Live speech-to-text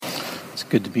It's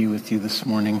good to be with you this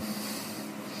morning.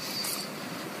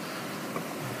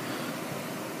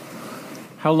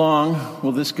 How long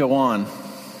will this go on?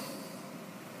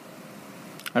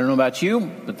 I don't know about you,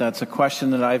 but that's a question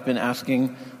that I've been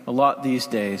asking a lot these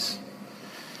days.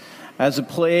 As the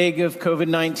plague of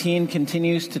COVID-19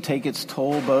 continues to take its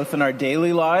toll both in our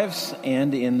daily lives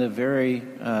and in the very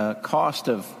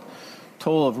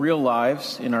toll of real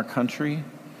lives in our country,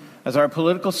 as our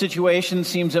political situation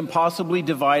seems impossibly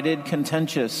divided,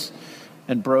 contentious,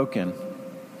 and broken,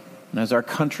 and as our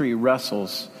country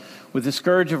wrestles with the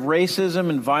scourge of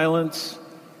racism and violence,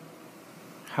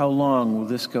 how long will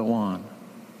this go on?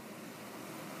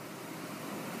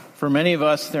 For many of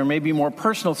us, there may be more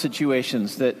personal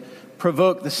situations that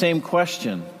provoke the same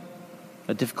question.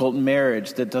 A difficult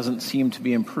marriage that doesn't seem to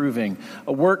be improving.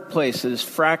 A workplace that is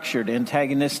fractured,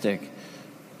 antagonistic,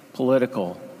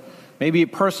 political. Maybe a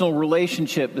personal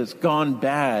relationship that's gone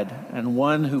bad, and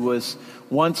one who was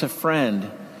once a friend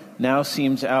now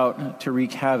seems out to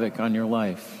wreak havoc on your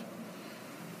life.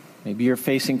 Maybe you're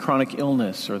facing chronic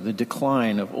illness or the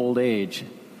decline of old age.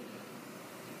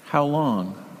 How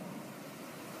long?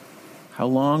 How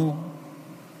long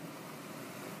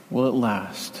will it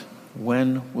last?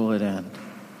 When will it end?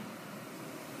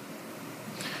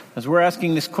 As we're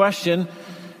asking this question,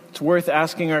 it's worth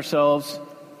asking ourselves,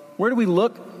 where do we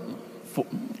look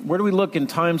in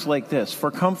times like this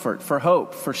for comfort, for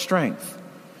hope, for strength?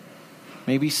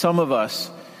 Maybe some of us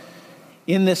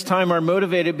in this time are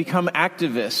motivated to become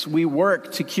activists. We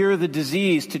work to cure the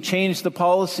disease, to change the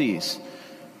policies.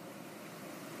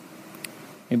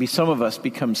 Maybe some of us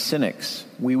become cynics.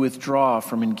 We withdraw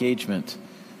from engagement,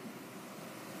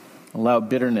 allow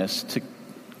bitterness to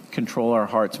control our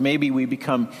hearts. Maybe we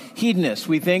become hedonists.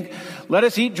 We think, let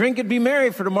us eat, drink, and be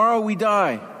merry, for tomorrow we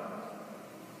die.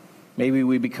 Maybe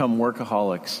we become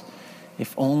workaholics.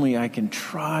 If only I can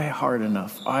try hard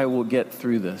enough, I will get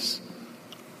through this.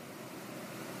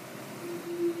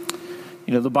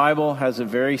 You know, the Bible has a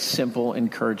very simple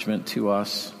encouragement to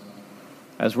us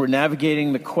as we're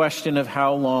navigating the question of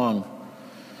how long.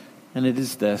 And it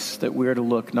is this, that we're to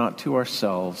look not to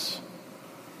ourselves,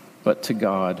 but to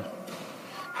God.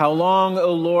 How long,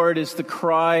 O Lord, is the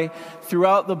cry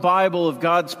throughout the Bible of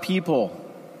God's people.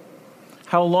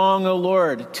 How long, O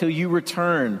Lord, till you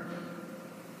return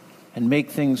and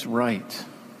make things right?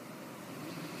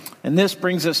 And this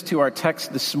brings us to our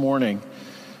text this morning.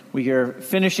 We are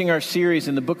finishing our series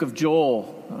in the book of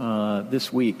Joel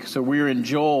this week. So we're in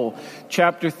Joel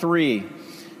chapter 3.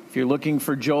 If you're looking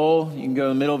for Joel, you can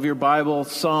go in the middle of your Bible,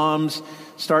 Psalms,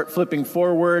 start flipping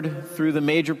forward through the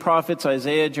major prophets,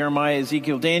 Isaiah, Jeremiah,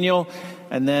 Ezekiel, Daniel,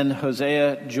 and then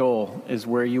Hosea, Joel is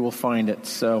where you will find it.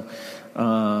 So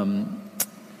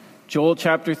Joel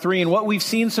chapter 3. And what we've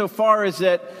seen so far is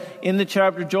that in the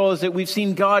chapter of Joel is that we've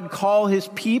seen God call his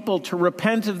people to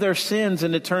repent of their sins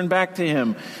and to turn back to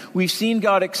him. We've seen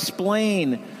God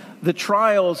explain the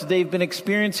trials they've been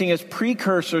experiencing as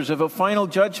precursors of a final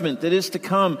judgment that is to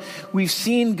come. We've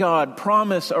seen God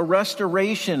promise a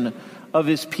restoration of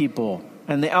his people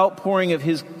and the outpouring of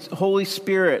his Holy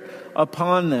Spirit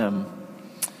upon them.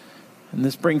 And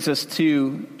this brings us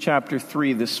to chapter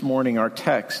 3 this morning, our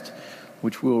text,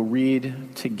 which we'll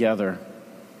read together.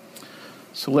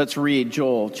 So let's read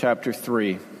Joel chapter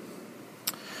 3.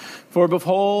 For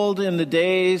behold, in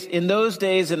those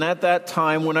days and at that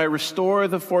time, when I restore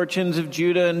the fortunes of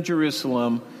Judah and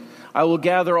Jerusalem, I will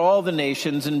gather all the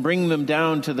nations and bring them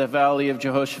down to the valley of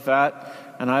Jehoshaphat,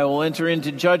 and I will enter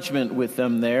into judgment with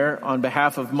them there on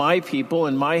behalf of my people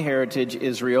and my heritage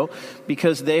Israel,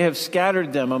 because they have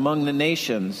scattered them among the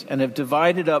nations and have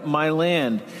divided up my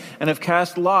land and have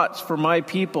cast lots for my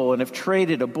people and have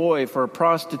traded a boy for a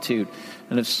prostitute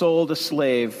and have sold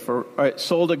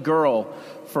a girl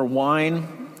for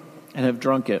wine and have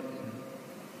drunk it.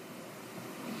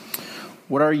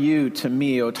 What are you to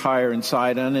me, O Tyre and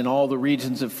Sidon, and all the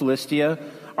regions of Philistia?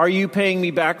 Are you paying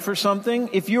me back for something?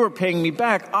 If you are paying me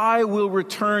back, I will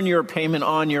return your payment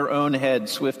on your own head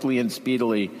swiftly and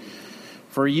speedily.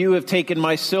 For you have taken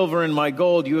my silver and my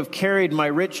gold. You have carried my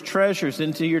rich treasures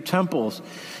into your temples.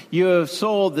 You have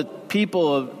sold the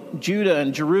people of Judah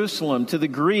and Jerusalem to the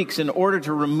Greeks in order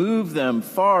to remove them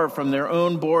far from their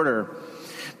own border.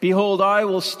 Behold, I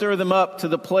will stir them up to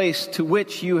the place to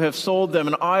which you have sold them,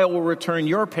 and I will return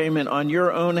your payment on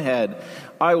your own head.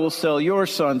 I will sell your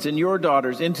sons and your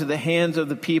daughters into the hands of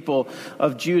the people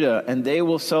of Judah, and they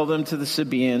will sell them to the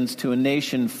Sabaeans, to a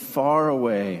nation far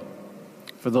away.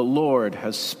 For the Lord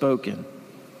has spoken.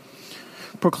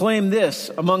 Proclaim this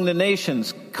among the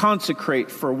nations,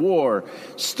 consecrate for war.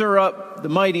 Stir up the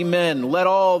mighty men. Let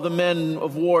all the men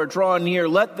of war draw near.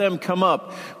 Let them come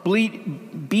up.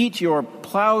 Beat your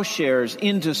plowshares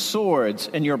into swords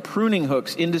and your pruning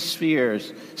hooks into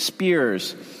spears.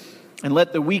 And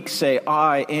let the weak say,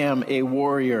 I am a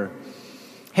warrior.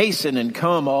 Hasten and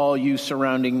come, all you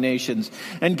surrounding nations,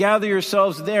 and gather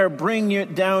yourselves there.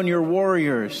 Bring down your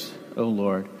warriors, O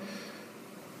Lord.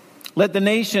 Let the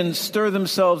nations stir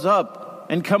themselves up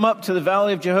and come up to the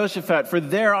valley of Jehoshaphat, for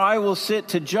there I will sit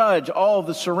to judge all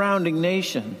the surrounding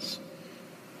nations.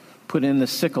 Put in the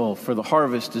sickle, for the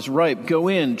harvest is ripe. Go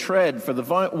in, tread, for the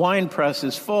winepress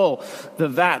is full. The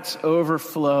vats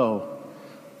overflow,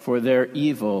 for their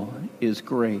evil is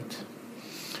great.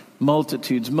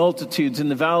 Multitudes in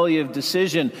the valley of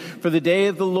decision, for the day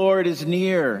of the Lord is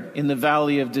near in the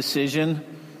valley of decision.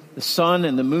 The sun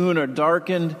and the moon are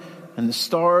darkened, and the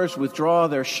stars withdraw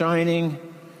their shining.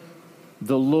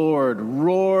 The Lord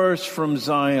roars from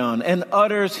Zion and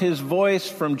utters his voice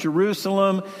from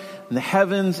Jerusalem, and the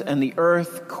heavens and the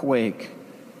earth quake.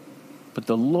 But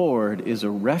the Lord is a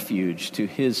refuge to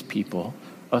his people,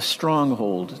 a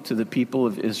stronghold to the people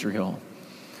of Israel.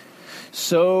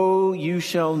 So you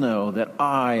shall know that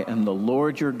I am the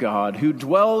Lord your God, who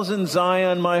dwells in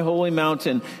Zion, my holy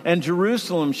mountain, and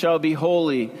Jerusalem shall be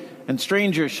holy, and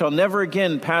strangers shall never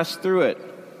again pass through it.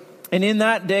 And in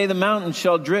that day the mountains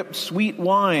shall drip sweet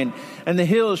wine, and the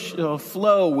hills shall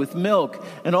flow with milk,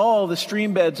 and all the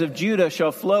stream beds of Judah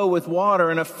shall flow with water,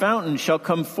 and a fountain shall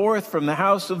come forth from the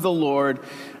house of the Lord,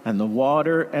 and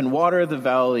water the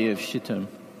valley of Shittim.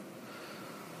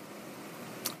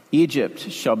 Egypt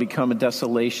shall become a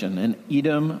desolation, and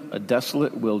Edom a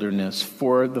desolate wilderness,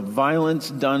 for the violence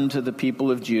done to the people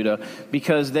of Judah,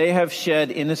 because they have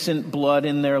shed innocent blood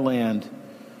in their land.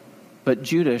 But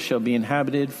Judah shall be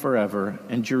inhabited forever,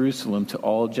 and Jerusalem to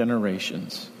all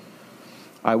generations.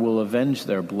 I will avenge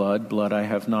their blood I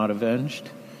have not avenged,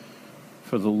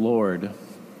 for the Lord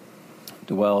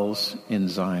dwells in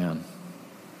Zion.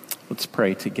 Let's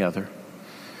pray together.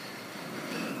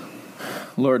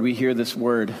 Lord, we hear this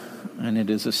word, and it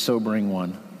is a sobering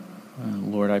one.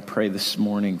 Lord, I pray this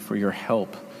morning for your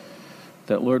help,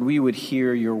 that, Lord, we would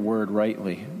hear your word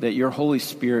rightly, that your Holy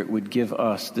Spirit would give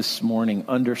us this morning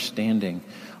understanding.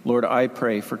 Lord, I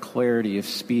pray for clarity of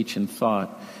speech and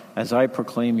thought as I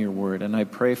proclaim your word, and I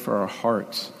pray for our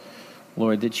hearts,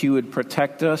 Lord, that you would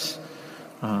protect us,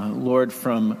 Lord,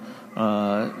 from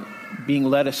being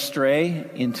led astray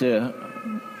into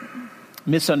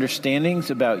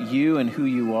misunderstandings about you and who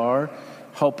you are.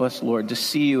 Help us, Lord, to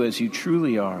see you as you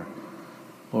truly are,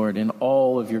 Lord, in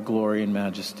all of your glory and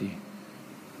majesty.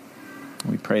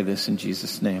 We pray this in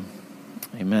Jesus' name.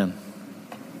 Amen.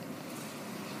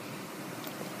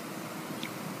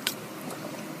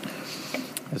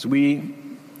 As we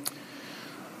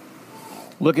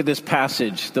look at this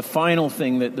passage, the final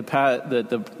thing that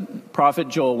the prophet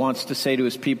Joel wants to say to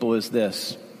his people is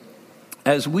this: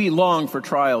 as we long for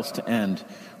trials to end,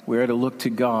 we are to look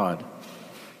to God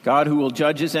who will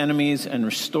judge his enemies and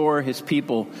restore his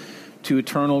people to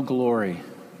eternal glory.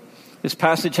 This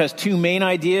passage has two main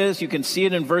ideas. You can see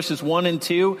it in verses 1 and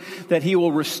 2, that he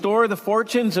will restore the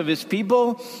fortunes of his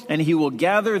people, and he will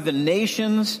gather the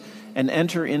nations and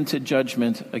enter into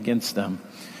judgment against them.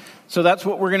 So that's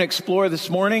what we're going to explore this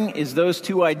morning, is those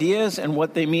two ideas and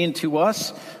what they mean to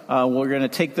us. We're going to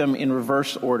take them in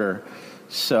reverse order.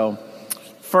 So,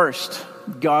 first,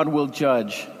 God will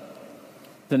judge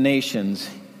the nations.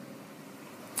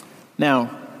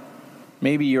 Now,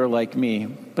 maybe you're like me,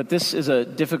 but this is a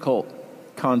difficult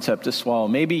concept to swallow.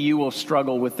 Maybe you will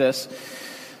struggle with this.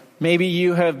 Maybe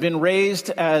you have been raised,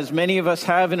 as many of us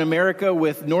have in America,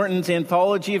 with Norton's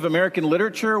Anthology of American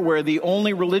Literature, where the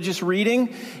only religious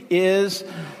reading is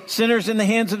Sinners in the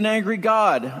Hands of an Angry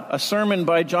God, a sermon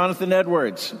by Jonathan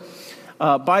Edwards.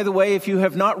 By the way, if you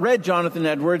have not read Jonathan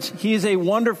Edwards, he is a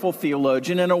wonderful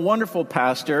theologian and a wonderful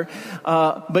pastor.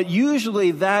 But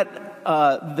usually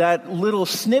that little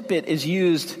snippet is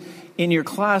used in your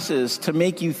classes to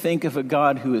make you think of a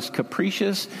God who is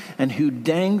capricious and who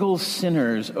dangles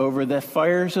sinners over the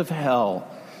fires of hell.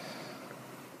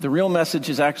 The real message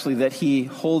is actually that he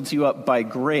holds you up by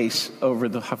grace over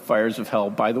the fires of hell,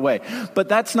 by the way. But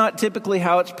that's not typically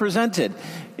how it's presented.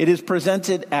 It is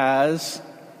presented as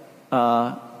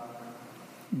God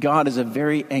is a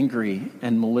very angry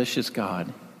and malicious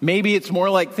God. Maybe it's more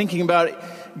like thinking about it.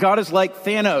 God is like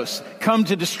Thanos, come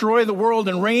to destroy the world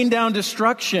and rain down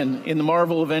destruction in the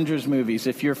Marvel Avengers movies,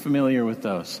 if you're familiar with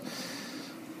those.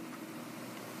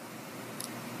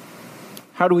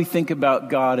 How do we think about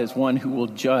God as one who will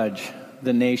judge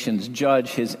the nations, judge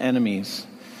his enemies?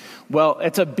 Well,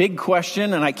 it's a big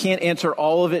question, and I can't answer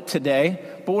all of it today.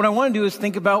 But what I want to do is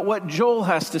think about what Joel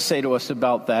has to say to us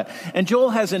about that. And Joel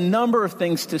has a number of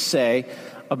things to say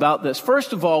about this.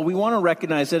 First of all, we want to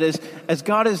recognize that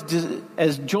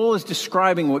as Joel is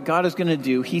describing what God is going to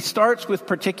do, he starts with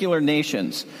particular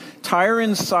nations. Tyre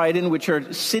and Sidon, which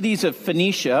are cities of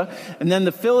Phoenicia, and then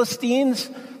the Philistines,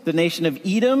 the nation of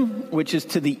Edom, which is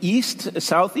to the east,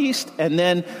 southeast, and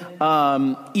then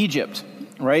Egypt.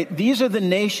 Right? These are the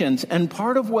nations, and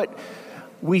part of what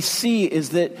we see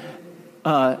is that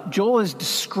Joel is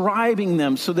describing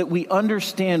them so that we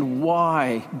understand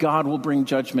why God will bring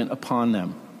judgment upon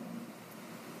them.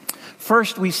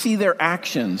 First, we see their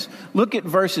actions. Look at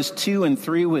verses 2 and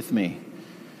 3 with me.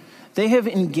 They have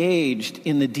engaged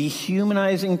in the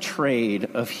dehumanizing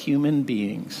trade of human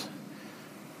beings.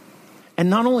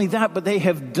 And not only that, but they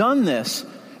have done this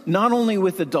not only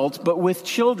with adults, but with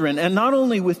children. And not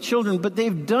only with children, but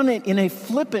they've done it in a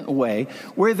flippant way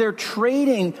where they're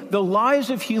trading the lives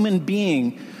of human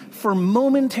beings for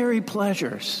momentary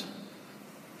pleasures.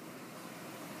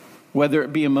 Whether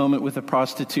it be a moment with a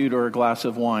prostitute or a glass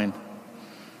of wine.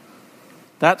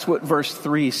 That's what verse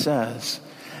 3 says.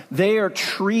 They are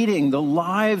treating the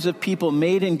lives of people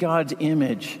made in God's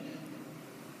image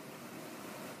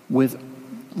with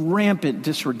rampant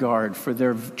disregard for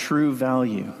their true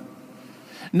value.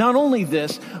 Not only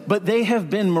this, but they have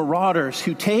been marauders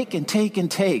who take and take and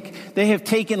take. They have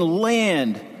taken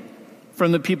land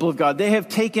from the people of God. They have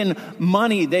taken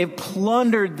money. They've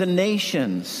plundered the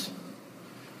nations.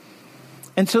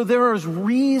 And so there is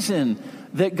reason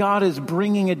that God is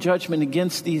bringing a judgment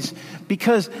against these,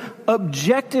 because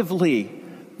objectively,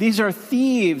 these are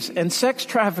thieves and sex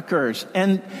traffickers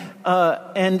and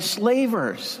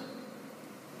slavers.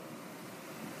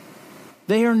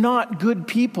 They are not good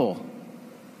people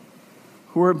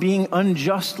who are being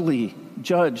unjustly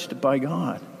judged by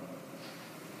God.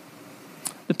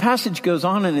 The passage goes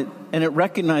on and it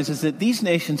recognizes that these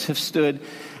nations have stood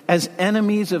as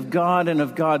enemies of God and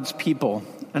of God's people.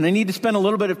 And I need to spend a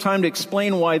little bit of time to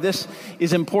explain why this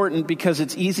is important, because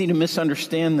it's easy to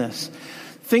misunderstand this.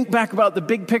 Think back about the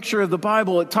big picture of the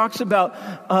Bible. It talks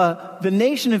about the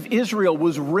nation of Israel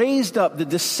was raised up, the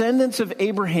descendants of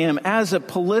Abraham, as a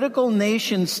political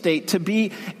nation state to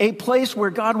be a place where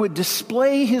God would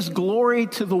display his glory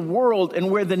to the world and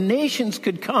where the nations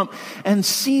could come and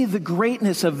see the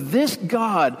greatness of this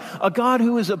God, a God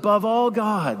who is above all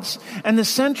gods. And the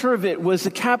center of it was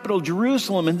the capital,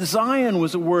 Jerusalem, and Zion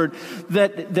was a word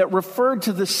that referred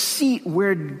to the seat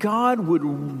where God would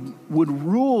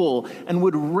rule and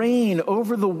would reign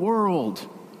over the world.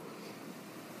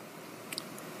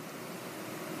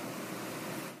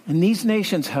 And these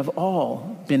nations have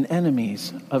all been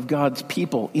enemies of God's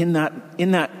people in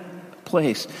that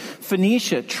place.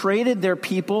 Phoenicia traded their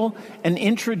people and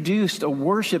introduced a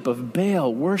worship of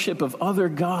Baal, worship of other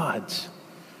gods.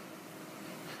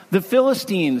 The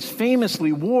Philistines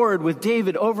famously warred with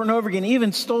David over and over again,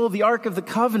 even stole the Ark of the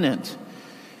Covenant.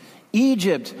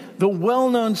 Egypt, the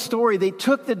well-known story, they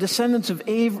took the descendants of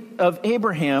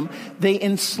Abraham, they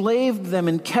enslaved them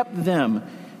and kept them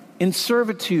in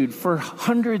servitude for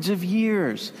hundreds of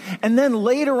years. And then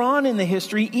later on in the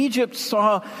history, Egypt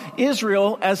saw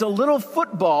Israel as a little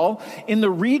football in the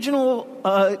regional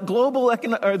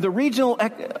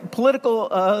political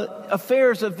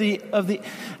affairs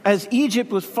as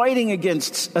Egypt was fighting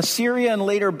against Assyria and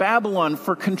later Babylon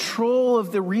for control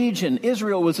of the region.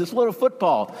 Israel was this little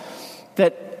football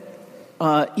that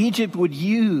Egypt would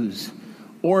use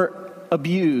or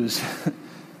abuse.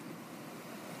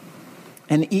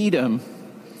 And Edom,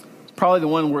 probably the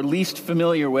one we're least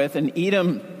familiar with. And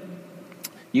Edom,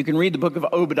 you can read the book of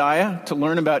Obadiah to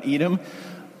learn about Edom,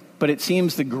 but it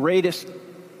seems the greatest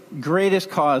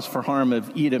cause for harm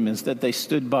of Edom is that they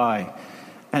stood by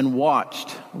and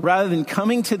watched rather than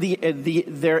coming to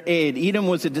their aid. Edom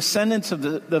was a descendant of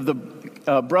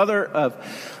the brother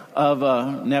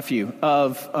nephew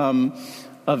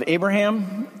of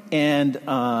Abraham. And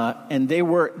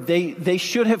they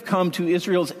should have come to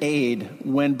Israel's aid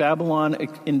when Babylon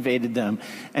invaded them.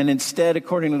 And instead,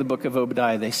 according to the book of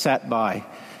Obadiah, they sat by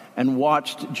and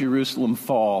watched Jerusalem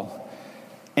fall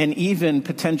and even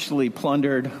potentially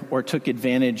plundered or took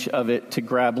advantage of it to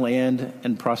grab land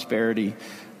and prosperity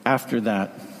after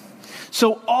that.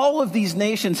 So all of these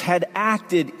nations had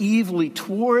acted evilly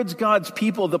towards God's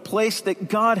people, the place that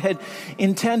God had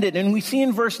intended. And we see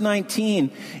in verse 19,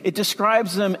 it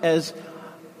describes them as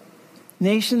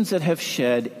nations that have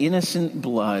shed innocent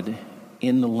blood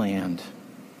in the land.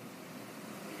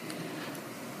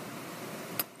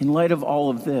 In light of all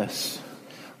of this,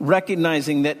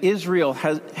 recognizing that Israel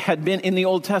had been in the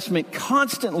Old Testament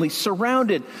constantly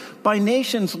surrounded by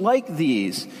nations like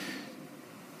these.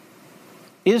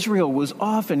 Israel was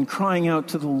often crying out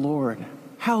to the Lord,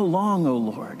 "How long, O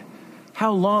Lord?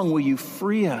 How long will you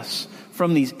free us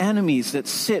from these enemies that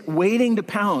sit waiting to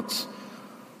pounce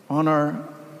on our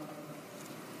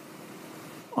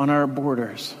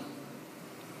borders?"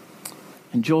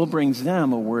 And Joel brings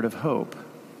them a word of hope.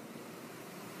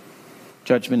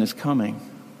 Judgment is coming.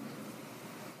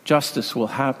 Justice will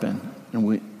happen,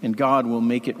 and God will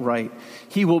make it right.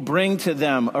 He will bring to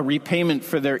them a repayment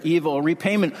for their evil, a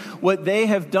repayment. What they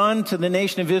have done to the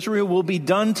nation of Israel will be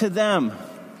done to them.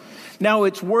 Now,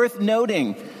 it's worth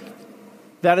noting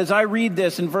that as I read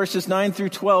this in verses 9 through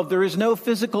 12, there is no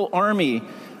physical army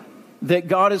that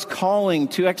God is calling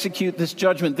to execute this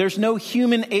judgment. There's no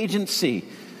human agency.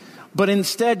 But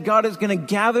instead, God is going to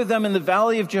gather them in the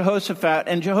valley of Jehoshaphat.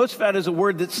 And Jehoshaphat is a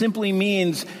word that simply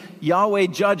means Yahweh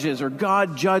judges or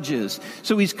God judges.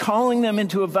 So he's calling them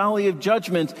into a valley of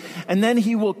judgment. And then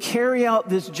he will carry out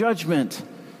this judgment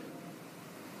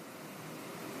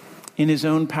in his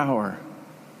own power.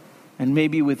 And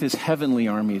maybe with his heavenly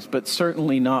armies, but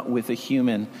certainly not with a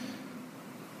human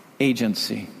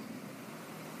agency.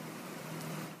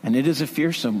 And it is a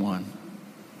fearsome one.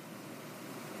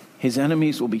 His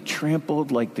enemies will be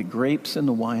trampled like the grapes in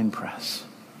the winepress.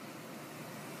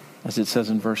 As it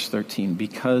says in verse 13,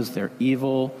 because their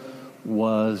evil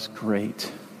was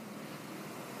great.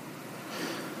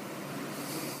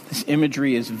 This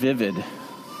imagery is vivid,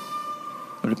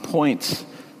 but it points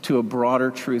to a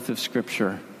broader truth of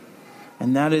Scripture.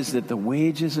 And that is that the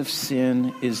wages of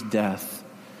sin is death.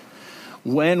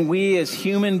 When we as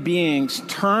human beings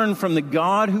turn from the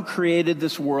God who created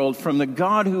this world, from the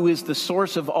God who is the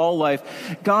source of all life,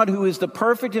 God who is the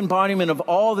perfect embodiment of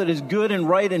all that is good and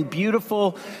right and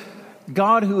beautiful,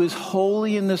 God who is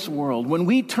holy in this world, when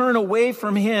we turn away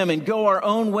from him and go our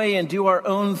own way and do our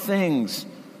own things,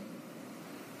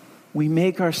 we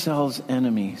make ourselves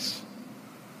enemies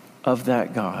of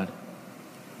that God.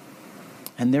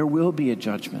 And there will be a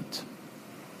judgment.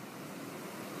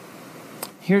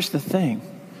 Here's the thing.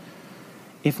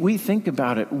 If we think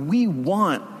about it, we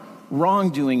want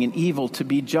wrongdoing and evil to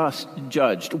be just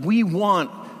judged. We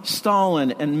want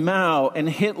Stalin and Mao and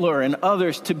Hitler and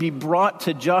others to be brought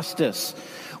to justice.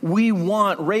 We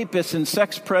want rapists and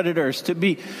sex predators to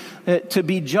be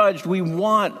judged. We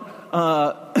want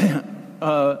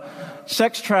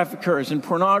sex traffickers and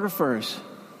pornographers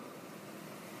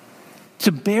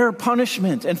to bear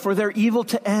punishment and for their evil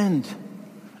to end.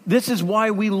 This is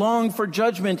why we long for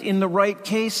judgment in the right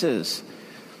cases.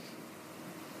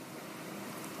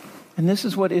 And this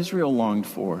is what Israel longed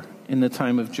for in the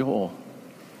time of Joel.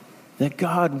 That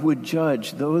God would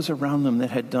judge those around them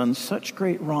that had done such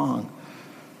great wrong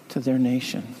to their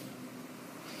nation.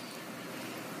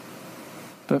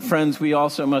 But friends, we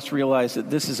also must realize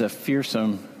that this is a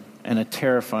fearsome and a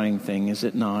terrifying thing, is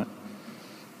it not?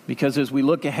 Because as we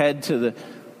look ahead to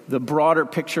the broader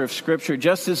picture of Scripture,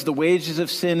 just as the wages of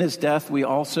sin is death, we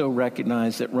also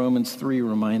recognize that Romans 3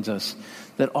 reminds us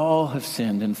that all have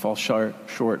sinned and fall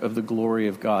short of the glory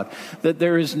of God, that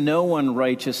there is no one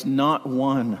righteous, not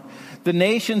one. The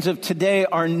nations of today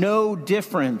are no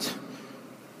different.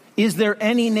 Is there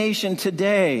any nation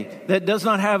today that does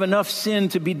not have enough sin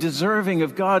to be deserving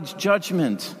of God's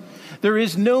judgment? There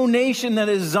is no nation that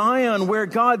is Zion where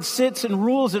God sits and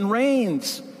rules and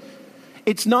reigns.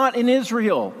 It's not in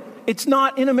Israel. It's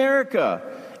not in America.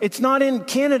 It's not in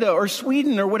Canada or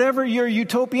Sweden or whatever your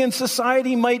utopian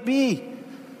society might be.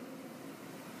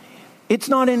 It's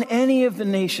not in any of the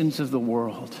nations of the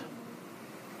world.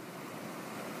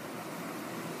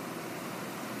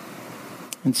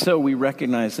 And so we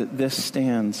recognize that this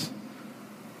stands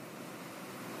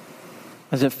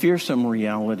as a fearsome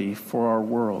reality for our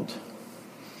world.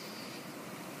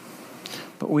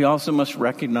 But we also must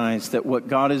recognize that what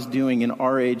God is doing in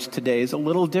our age today is a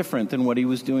little different than what he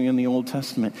was doing in the Old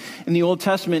Testament. In the Old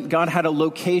Testament, God had a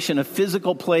location, a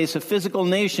physical place, a physical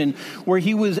nation where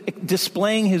he was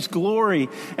displaying his glory.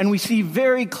 And we see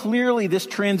very clearly this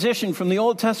transition from the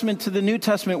Old Testament to the New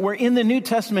Testament, where in the New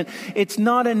Testament, it's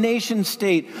not a nation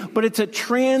state, but it's a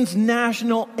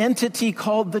transnational entity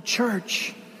called the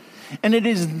church. And it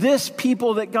is this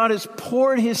people that God has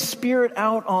poured his Spirit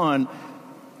out on.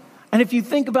 And if you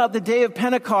think about the day of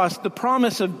Pentecost, the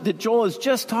promise that Joel has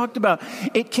just talked about,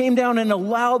 it came down and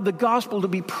allowed the gospel to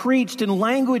be preached in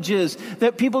languages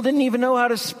that people didn't even know how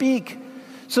to speak,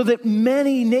 so that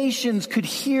many nations could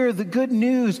hear the good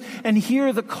news and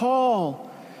hear the call.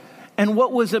 And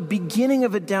what was a beginning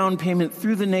of a down payment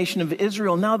through the nation of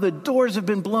Israel, now the doors have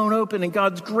been blown open, and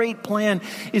God's great plan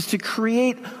is to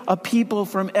create a people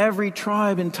from every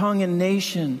tribe and tongue and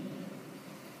nation.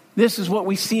 This is what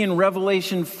we see in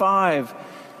Revelation 5.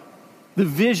 The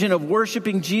vision of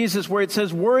worshiping Jesus, where it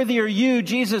says, "Worthy are you,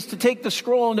 Jesus, to take the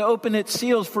scroll and to open its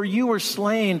seals, for you were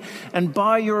slain, and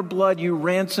by your blood you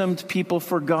ransomed people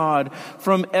for God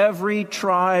from every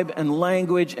tribe and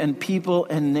language and people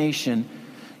and nation.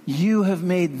 You have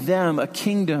made them a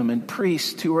kingdom and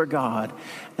priests to our God,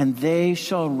 and they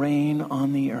shall reign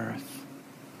on the earth."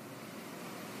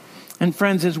 And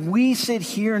friends, as we sit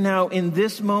here now in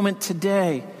this moment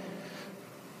today,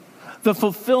 the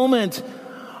fulfillment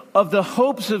of the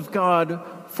hopes of God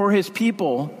for his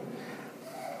people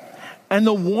and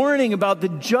the warning about the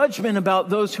judgment about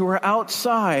those who are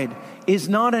outside is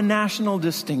not a national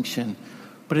distinction,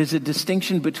 but is a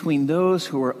distinction between those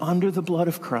who are under the blood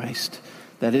of Christ,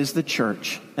 that is the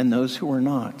church, and those who are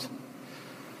not.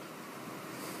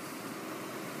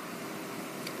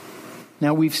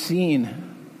 Now we've seen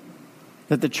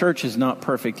that the church is not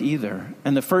perfect either.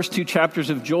 And the first 2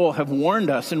 chapters of Joel have warned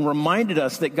us and reminded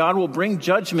us that God will bring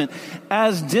judgment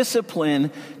as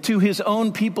discipline to his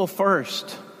own people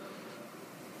first.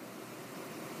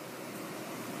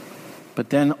 But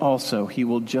then also he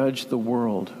will judge the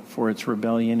world for its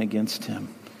rebellion against him.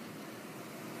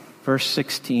 Verse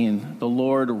 16, the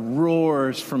Lord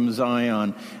roars from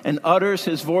Zion and utters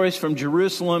his voice from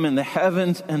Jerusalem, and the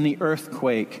heavens and the earth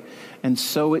quake. And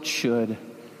so it should.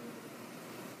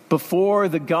 Before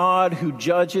the God who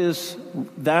judges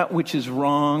that which is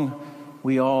wrong,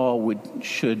 we all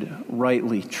should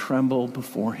rightly tremble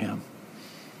before him.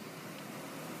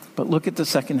 But look at the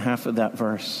second half of that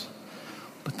verse.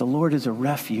 But the Lord is a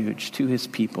refuge to his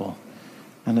people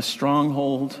and a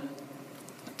stronghold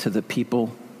to the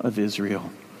people of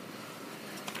Israel.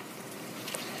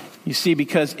 You see,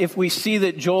 because if we see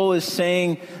that Joel is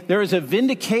saying there is a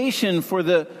vindication for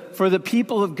the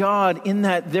people of God in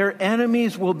that their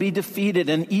enemies will be defeated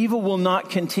and evil will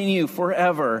not continue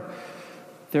forever,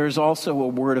 there is also a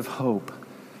word of hope.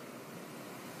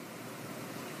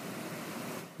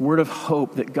 Word of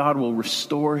hope that God will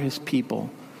restore his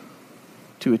people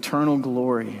to eternal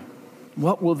glory.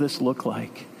 What will this look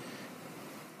like?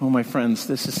 Oh, my friends,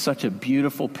 this is such a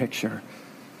beautiful picture.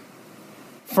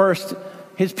 First,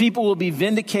 his people will be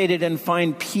vindicated and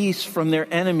find peace from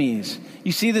their enemies.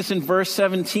 You see this in verse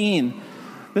 17,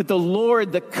 that the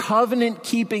Lord, the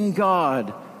covenant-keeping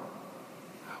God,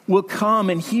 will come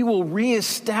and he will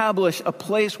reestablish a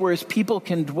place where his people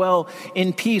can dwell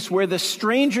in peace, where the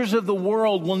strangers of the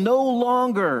world will no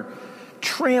longer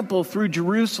trample through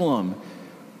Jerusalem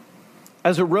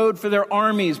as a road for their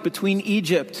armies between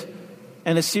Egypt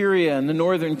and Assyria and the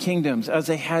northern kingdoms, as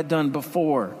they had done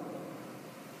before.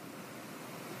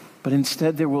 But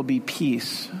instead there will be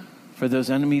peace, for those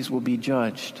enemies will be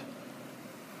judged.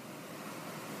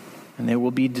 And they will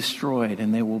be destroyed,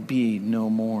 and they will be no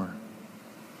more.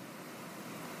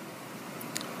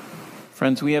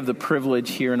 Friends, we have the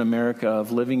privilege here in America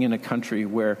of living in a country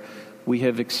where we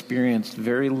have experienced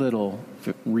very little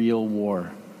real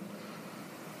war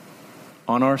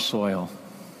on our soil.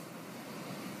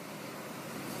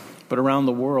 But around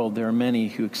the world, there are many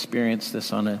who experience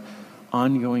this on an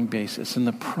ongoing basis. And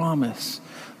the promise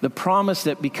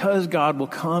that because God will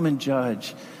come and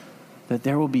judge, that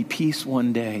there will be peace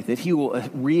one day, that he will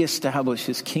reestablish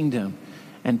his kingdom,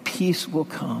 and peace will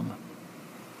come,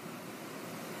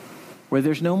 where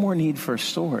there's no more need for a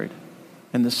sword.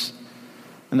 And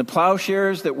the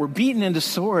plowshares that were beaten into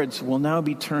swords will now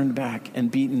be turned back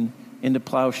and beaten into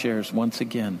plowshares once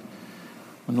again.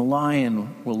 When the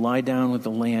lion will lie down with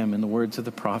the lamb, in the words of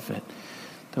the prophet,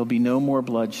 there'll be no more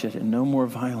bloodshed and no more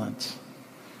violence.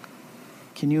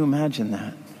 Can you imagine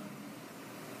that?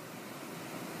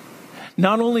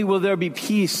 Not only will there be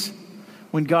peace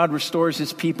when God restores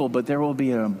his people, but there will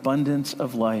be an abundance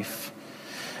of life.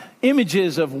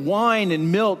 Images of wine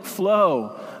and milk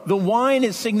flow. The wine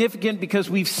is significant because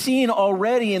we've seen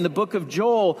already in the book of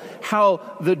Joel how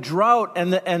the drought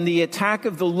and the attack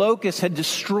of the locusts had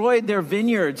destroyed their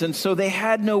vineyards, and so they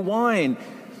had no wine.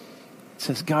 It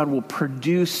says God will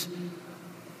produce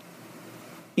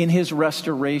in his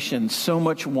restoration so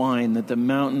much wine that the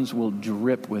mountains will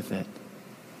drip with it.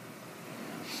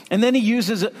 And then he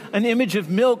uses an image of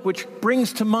milk, which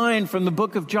brings to mind from the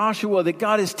book of Joshua that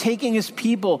God is taking his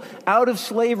people out of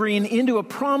slavery and into a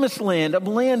promised land, a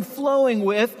land flowing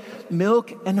with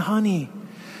milk and honey,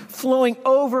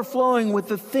 overflowing with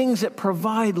the things that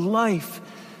provide life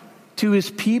to his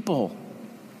people.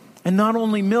 And not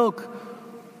only milk,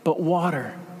 but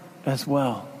water as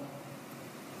well.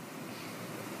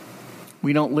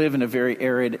 We don't live in a very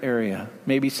arid area.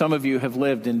 Maybe some of you have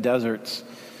lived in deserts.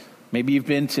 Maybe you've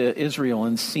been to Israel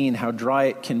and seen how dry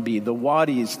it can be. The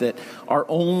wadis that are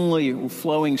only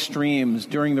flowing streams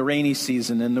during the rainy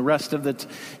season, and the rest of the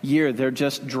year, they're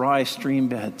just dry stream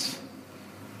beds.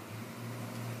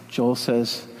 Joel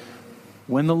says,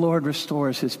 when the Lord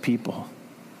restores his people,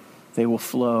 they will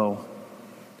flow.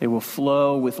 They will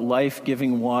flow with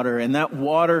life-giving water. And that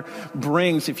water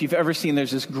brings, if you've ever seen,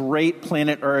 there's this great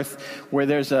planet Earth where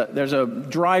there's a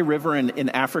dry river in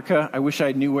Africa. I wish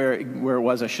I knew where it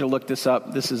was. I should have looked this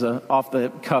up. This is a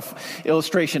off-the-cuff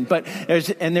illustration. But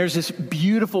there's this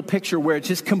beautiful picture where it's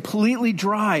just completely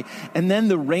dry. And then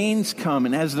the rains come.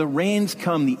 And as the rains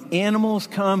come, the animals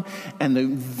come and the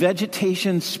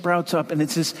vegetation sprouts up. And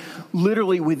it's just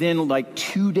literally within like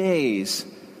 2 days,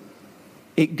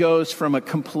 it goes from a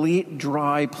complete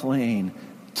dry plain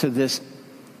to this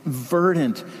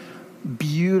verdant,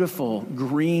 beautiful,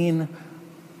 green,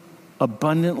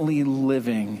 abundantly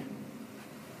living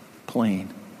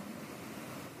plain.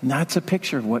 And that's a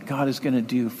picture of what God is going to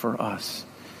do for us.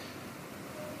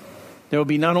 There will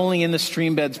be not only in the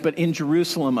stream beds, but in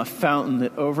Jerusalem, a fountain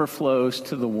that overflows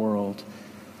to the world.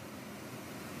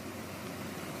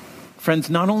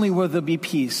 Friends, not only will there be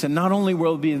peace, and not only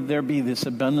will there be this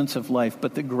abundance of life,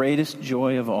 but the greatest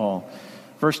joy of all.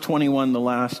 Verse 21, the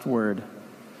last word.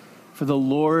 For the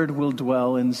Lord will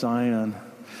dwell in Zion.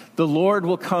 The Lord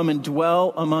will come and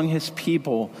dwell among his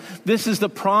people. This is the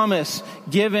promise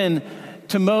given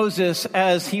to Moses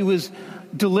as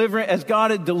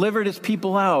God had delivered his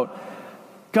people out.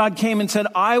 God came and said,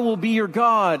 I will be your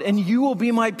God, and you will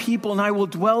be my people, and I will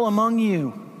dwell among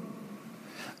you.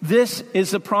 This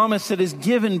is the promise that is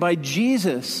given by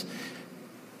Jesus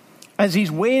as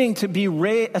he's waiting to be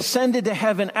ascended to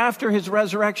heaven after his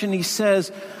resurrection. He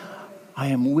says, I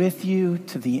am with you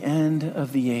to the end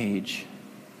of the age.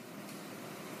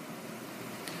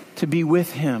 To be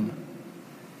with him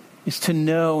is to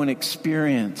know and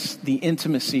experience the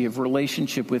intimacy of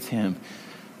relationship with him,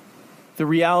 the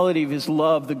reality of his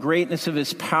love, the greatness of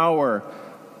his power.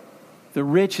 The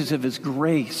riches of his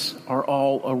grace are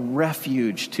all a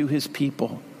refuge to his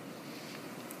people.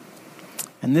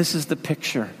 And this is the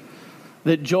picture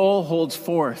that Joel holds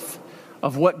forth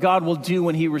of what God will do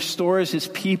when he restores his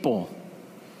people.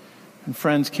 And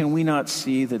friends, can we not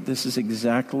see that this is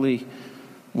exactly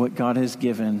what God has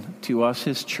given to us,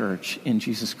 his church, in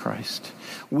Jesus Christ?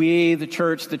 We, the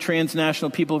church, the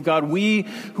transnational people of God, we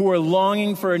who are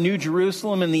longing for a new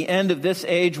Jerusalem and the end of this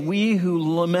age, we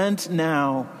who lament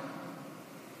now,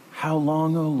 how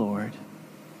long, O Lord?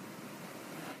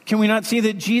 Can we not see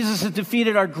that Jesus has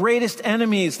defeated our greatest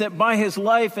enemies, that by his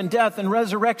life and death and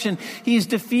resurrection, he's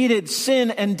defeated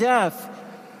sin and death,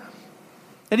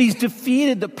 that he's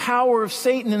defeated the power of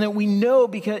Satan, and that we know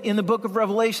because in the book of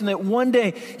Revelation that one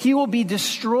day he will be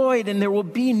destroyed and there will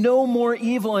be no more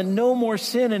evil and no more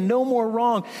sin and no more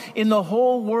wrong in the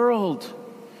whole world.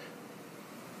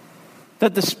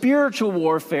 That the spiritual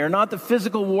warfare, not the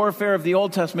physical warfare of the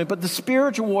Old Testament, but the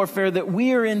spiritual warfare that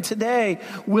we are in today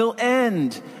will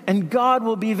end and God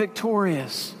will be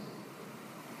victorious.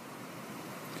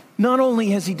 Not only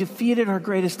has he defeated our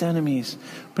greatest enemies,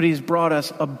 but he's brought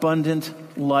us abundant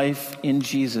life in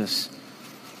Jesus.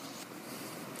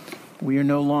 We are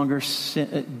no longer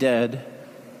dead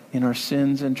in our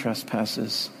sins and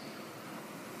trespasses.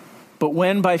 But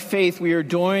when by faith we are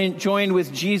joined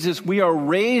with Jesus, we are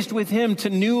raised with him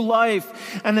to new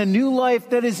life, and a new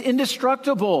life that is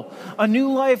indestructible. A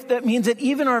new life that means that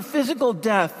even our physical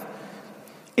death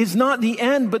is not the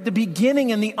end, but the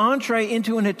beginning and the entree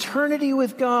into an eternity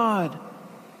with God.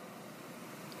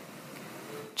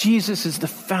 Jesus is the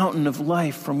fountain of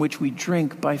life from which we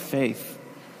drink by faith.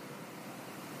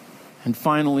 And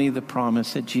finally, the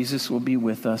promise that Jesus will be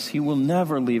with us. He will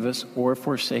never leave us or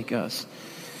forsake us.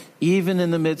 Even in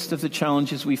the midst of the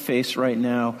challenges we face right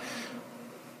now,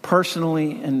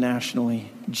 personally and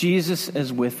nationally, Jesus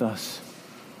is with us.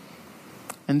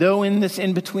 And though in this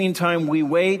in-between time we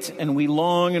wait and we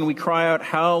long and we cry out,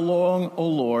 how long, O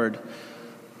Lord?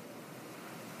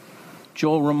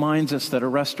 Joel reminds us that a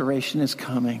restoration is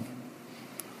coming.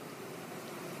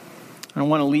 I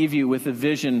want to leave you with a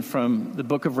vision from the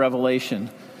book of Revelation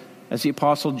as the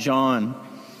Apostle John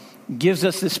gives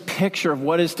us this picture of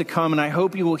what is to come. And I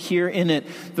hope you will hear in it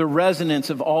the resonance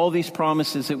of all these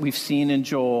promises that we've seen in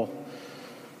Joel.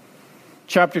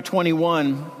 Chapter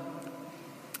 21,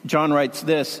 John writes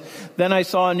this, Then I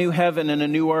saw a new heaven and a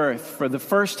new earth, for the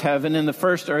first heaven and the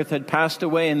first earth had passed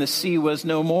away, and the sea was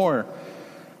no more.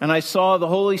 And I saw the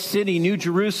holy city, New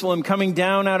Jerusalem, coming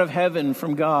down out of heaven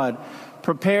from God,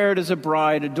 prepared as a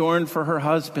bride adorned for her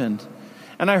husband.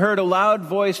 And I heard a loud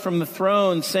voice from the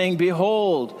throne saying,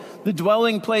 "Behold, the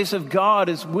dwelling place of God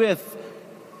is with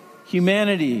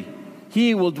humanity.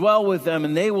 He will dwell with them,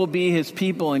 and they will be his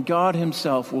people, and God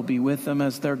himself will be with them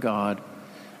as their God.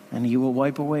 And he will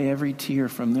wipe away every tear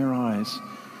from their eyes.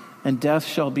 And death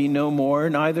shall be no more,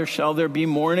 neither shall there be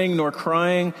mourning, nor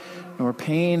crying, nor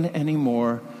pain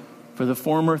anymore, for the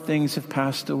former things have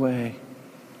passed away."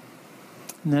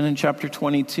 And then in chapter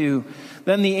 22,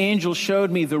 "Then the angel showed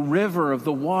me the river of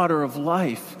the water of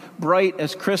life, bright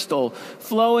as crystal,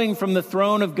 flowing from the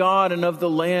throne of God and of the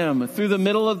Lamb, through the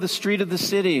middle of the street of the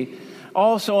city.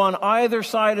 Also on either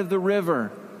side of the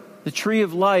river, the tree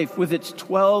of life with its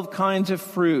 12 kinds of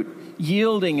fruit,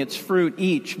 yielding its fruit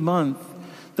each month.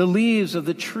 The leaves of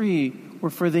the tree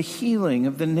were for the healing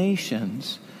of the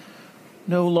nations.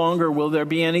 No longer will there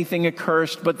be anything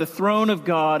accursed, but the throne of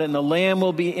God and the Lamb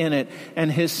will be in it,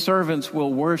 and his servants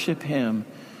will worship him.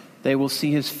 They will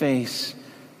see his face,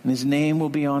 and his name will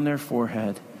be on their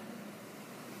forehead.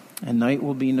 And night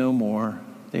will be no more.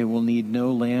 They will need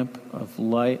no light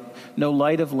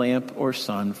of lamp or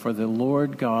sun, for the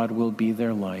Lord God will be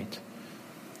their light,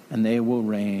 and they will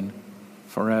reign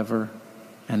forever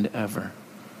and ever."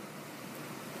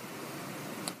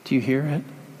 Do you hear it?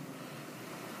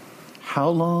 How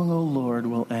long, O Lord,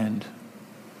 will end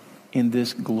in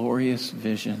this glorious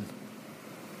vision?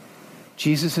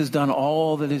 Jesus has done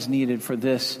all that is needed for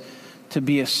this to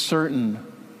be a certain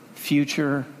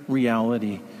future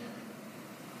reality.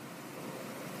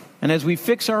 And as we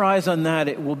fix our eyes on that,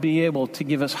 it will be able to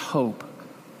give us hope.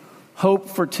 Hope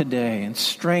for today and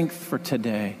strength for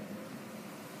today.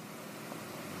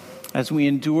 As we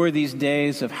endure these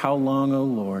days of how long, O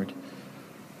Lord,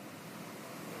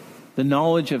 the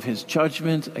knowledge of his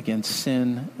judgment against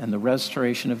sin and the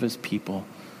restoration of his people.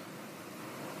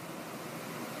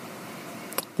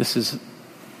 This is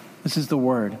the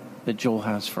word that Joel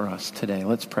has for us today.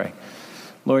 Let's pray.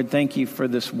 Lord, thank you for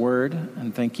this word,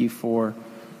 and thank you for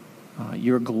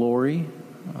your glory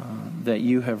that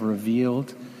you have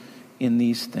revealed in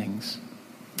these things.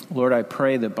 Lord, I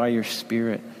pray that by your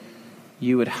Spirit,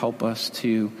 you would help us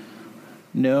to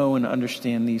know and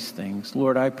understand these things.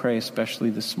 Lord, I pray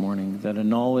especially this morning that a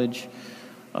knowledge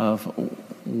of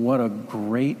what a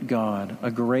great God,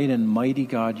 a great and mighty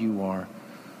God you are,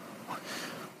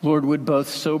 Lord, would both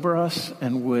sober us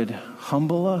and would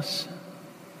humble us.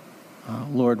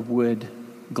 Lord, would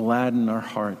gladden our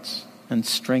hearts and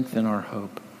strengthen our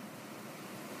hope.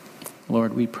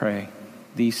 Lord, we pray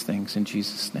these things in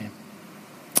Jesus' name.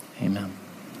 Amen.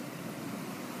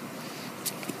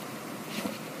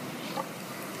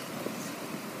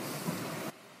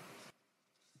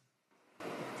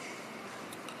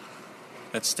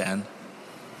 Let's stand.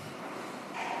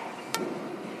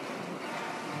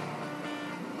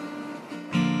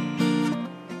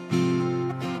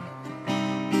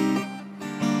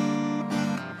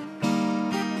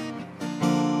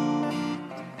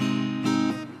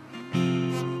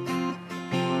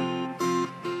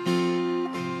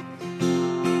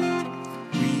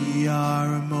 We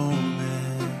are a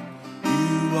moment,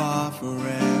 you are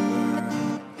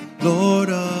forever, Lord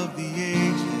of the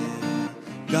ages,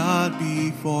 God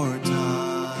before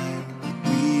time.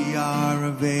 We are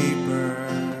a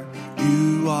vapor,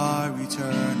 you are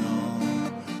eternal,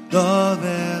 love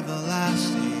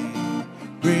everlasting,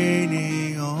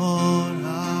 reigning on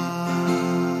high.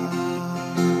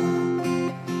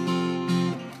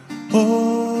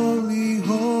 Holy,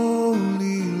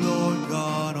 holy, Lord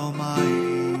God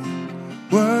Almighty,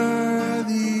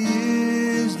 worthy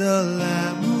is the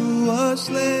Lamb who was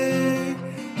slain.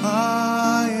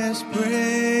 Highest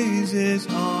praises,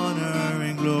 honor,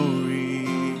 and glory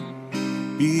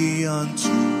be unto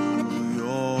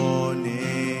your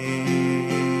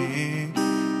name.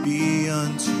 Be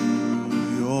unto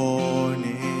your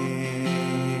name.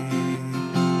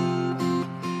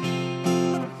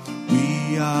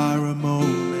 We are a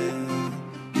moment,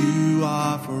 you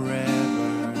are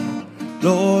forever,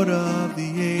 Lord of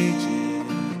the ages,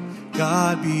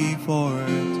 God before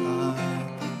time.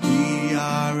 We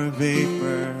are a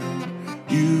vapor,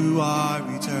 you are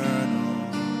eternal,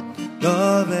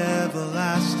 love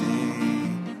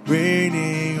everlasting,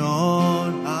 reigning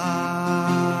on high.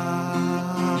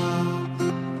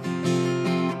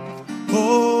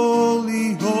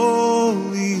 Holy,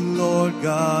 holy, Lord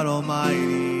God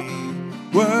Almighty,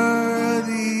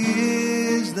 worthy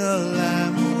is the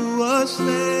Lamb who was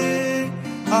slain.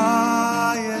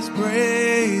 Highest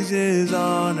praises,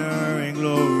 honor, and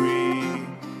glory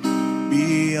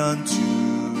be unto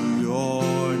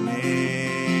your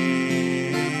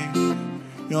name,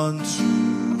 unto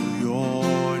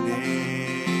your name.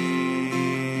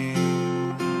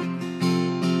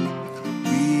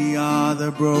 the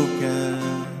broken,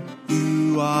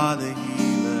 you are the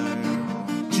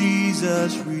healer,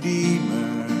 Jesus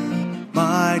Redeemer,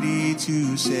 mighty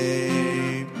to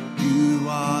save. You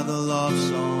are the love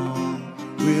song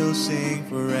we'll sing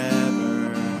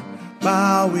forever,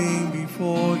 bowing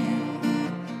before you,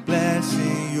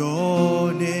 blessing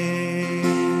your name.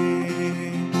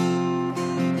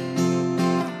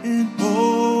 And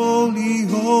holy,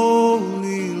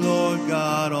 holy Lord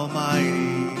God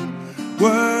Almighty,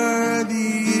 worthy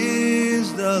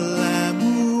is the Lamb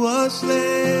who was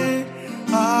slain.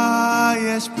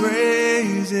 Highest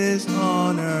praises,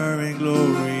 honor, and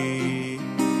glory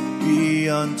be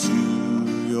unto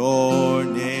your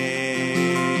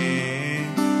name.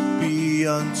 Be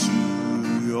unto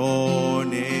your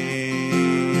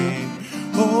name.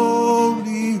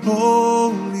 Holy,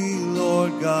 holy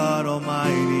Lord God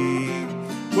Almighty,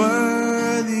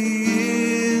 worthy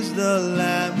is the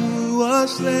Lamb who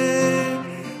was slain.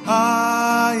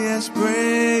 Highest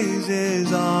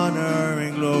praises, honor,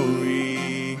 and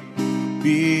glory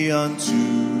be unto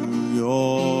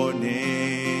your name.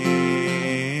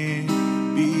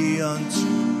 Be unto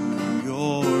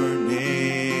your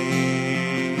name.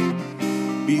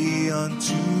 Be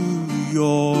unto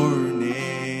your name.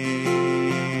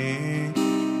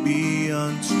 Be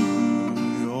unto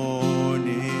your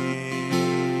name.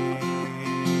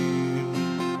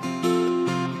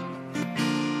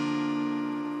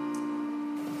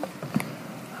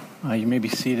 You may be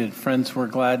seated. Friends, we're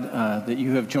glad that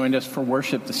you have joined us for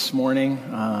worship this morning,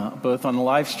 both on the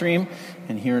live stream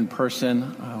and here in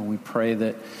person. We pray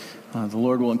that the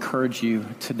Lord will encourage you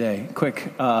today.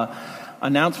 Quick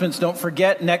announcements. Don't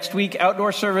forget, next week,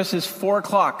 outdoor service is 4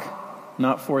 o'clock,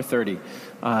 not 4:30.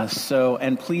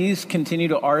 And please continue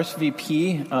to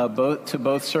RSVP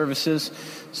both services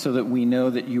so that we know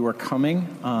that you are coming.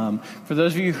 For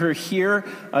those of you who are here,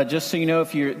 just so you know,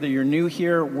 if you're new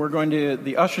here,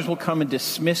 the ushers will come and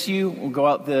dismiss you. We'll go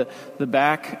out the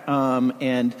back,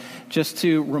 and just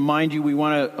to remind you, we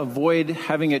want to avoid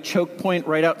having a choke point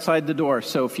right outside the door.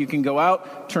 So if you can go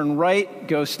out, turn right,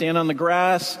 go stand on the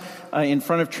grass in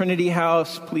front of Trinity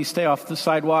House. Please stay off the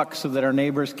sidewalk so that our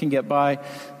neighbors can get by.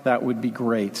 That would be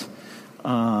great.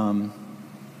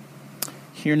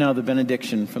 Hear now the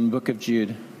benediction from the book of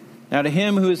Jude. Now to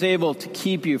him who is able to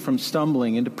keep you from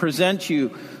stumbling and to present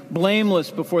you blameless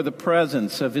before the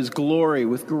presence of his glory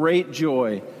with great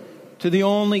joy, to the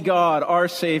only God, our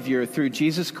Savior, through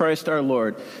Jesus Christ our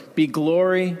Lord, be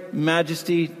glory,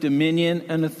 majesty, dominion,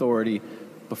 and authority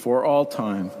before all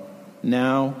time,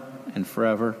 now and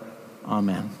forever.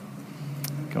 Amen.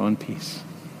 Go in peace.